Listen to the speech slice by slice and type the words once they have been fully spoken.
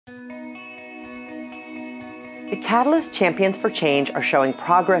The Catalyst Champions for Change are showing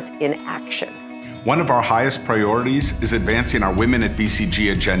progress in action. One of our highest priorities is advancing our Women at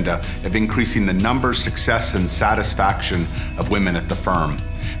BCG agenda of increasing the number, success, and satisfaction of women at the firm.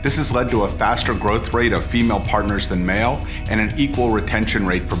 This has led to a faster growth rate of female partners than male and an equal retention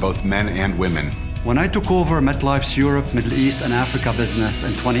rate for both men and women. When I took over MetLife's Europe, Middle East, and Africa business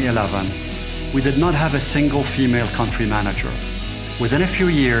in 2011, we did not have a single female country manager. Within a few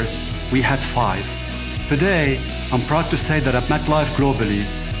years, we had 5. Today, I'm proud to say that at MetLife globally,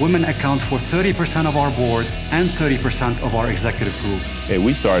 women account for 30% of our board and 30% of our executive group. Hey,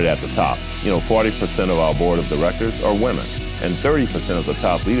 we started at the top. 40% of our board of directors are women, and 30% of the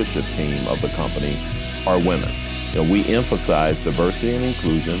top leadership team of the company are women. We emphasize diversity and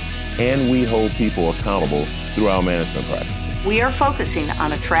inclusion, and we hold people accountable through our management practices. We are focusing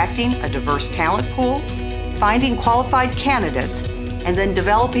on attracting a diverse talent pool, finding qualified candidates, and then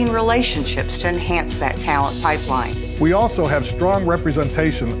developing relationships to enhance that talent pipeline. We also have strong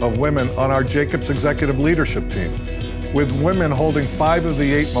representation of women on our Jacobs executive leadership team, with women holding 5 of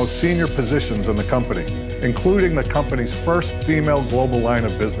the 8 most senior positions in the company, including the company's first female global line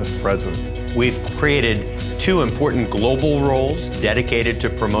of business president. We've created 2 important global roles dedicated to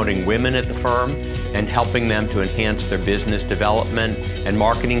promoting women at the firm and helping them to enhance their business development and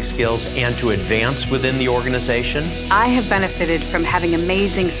marketing skills and to advance within the organization. I have benefited from having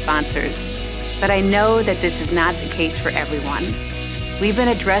amazing sponsors, but I know that this is not the case for everyone. We've been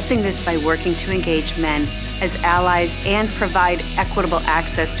addressing this by working to engage men as allies and provide equitable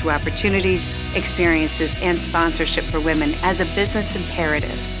access to opportunities, experiences, and sponsorship for women as a business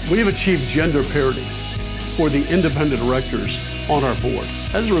imperative. We have achieved gender parity for the independent directors on our board.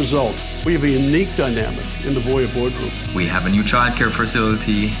 As a result, we have a unique dynamic in the Voya boardroom. We have a new childcare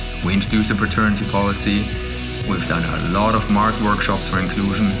facility. We introduced a fraternity policy. We've done a lot of market workshops for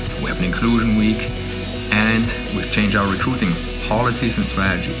inclusion. We have an inclusion week. And we've changed our recruiting policies and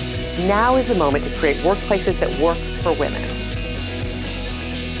strategy. Now is the moment to create workplaces that work for women.